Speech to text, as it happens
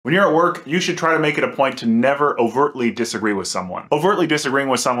When you're at work, you should try to make it a point to never overtly disagree with someone. Overtly disagreeing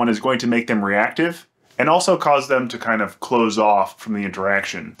with someone is going to make them reactive and also cause them to kind of close off from the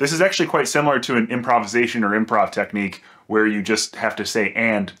interaction. This is actually quite similar to an improvisation or improv technique where you just have to say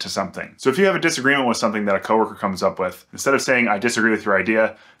 "and" to something. So if you have a disagreement with something that a coworker comes up with, instead of saying "I disagree with your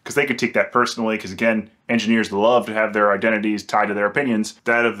idea," because they could take that personally, because again, engineers love to have their identities tied to their opinions,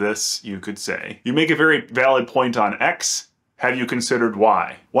 instead of this, you could say, "You make a very valid point on X. Have you considered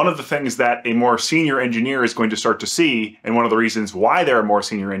why?" One of the things that a more senior engineer is going to start to see, and one of the reasons why they're a more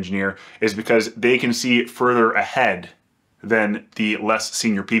senior engineer, is because they can see further ahead than the less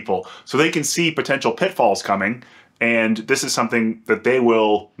senior people. So they can see potential pitfalls coming, and this is something that they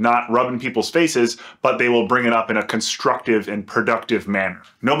will not rub in people's faces, but they will bring it up in a constructive and productive manner.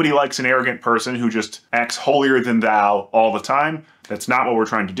 Nobody likes an arrogant person who just acts holier than thou all the time. That's not what we're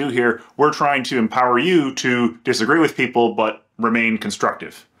trying to do here. We're trying to empower you to disagree with people, but remain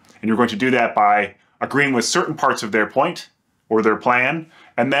constructive. And you're going to do that by agreeing with certain parts of their point or their plan,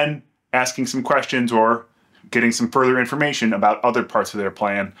 and then asking some questions or getting some further information about other parts of their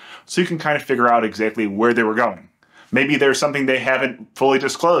plan so you can kind of figure out exactly where they were going. Maybe there's something they haven't fully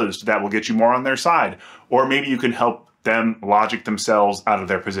disclosed that will get you more on their side, or maybe you can help them logic themselves out of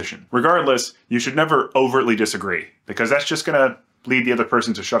their position. Regardless, you should never overtly disagree, because that's just gonna lead the other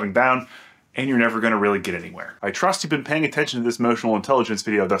person to shutting down, and you're never gonna really get anywhere. I trust you've been paying attention to this emotional intelligence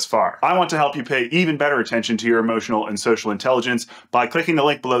video thus far. I want to help you pay even better attention to your emotional and social intelligence by clicking the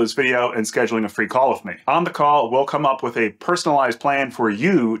link below this video and scheduling a free call with me. On the call, we'll come up with a personalized plan for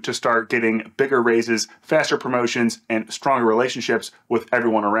you to start getting bigger raises, faster promotions, and stronger relationships with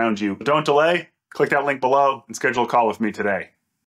everyone around you. Don't delay, click that link below and schedule a call with me today.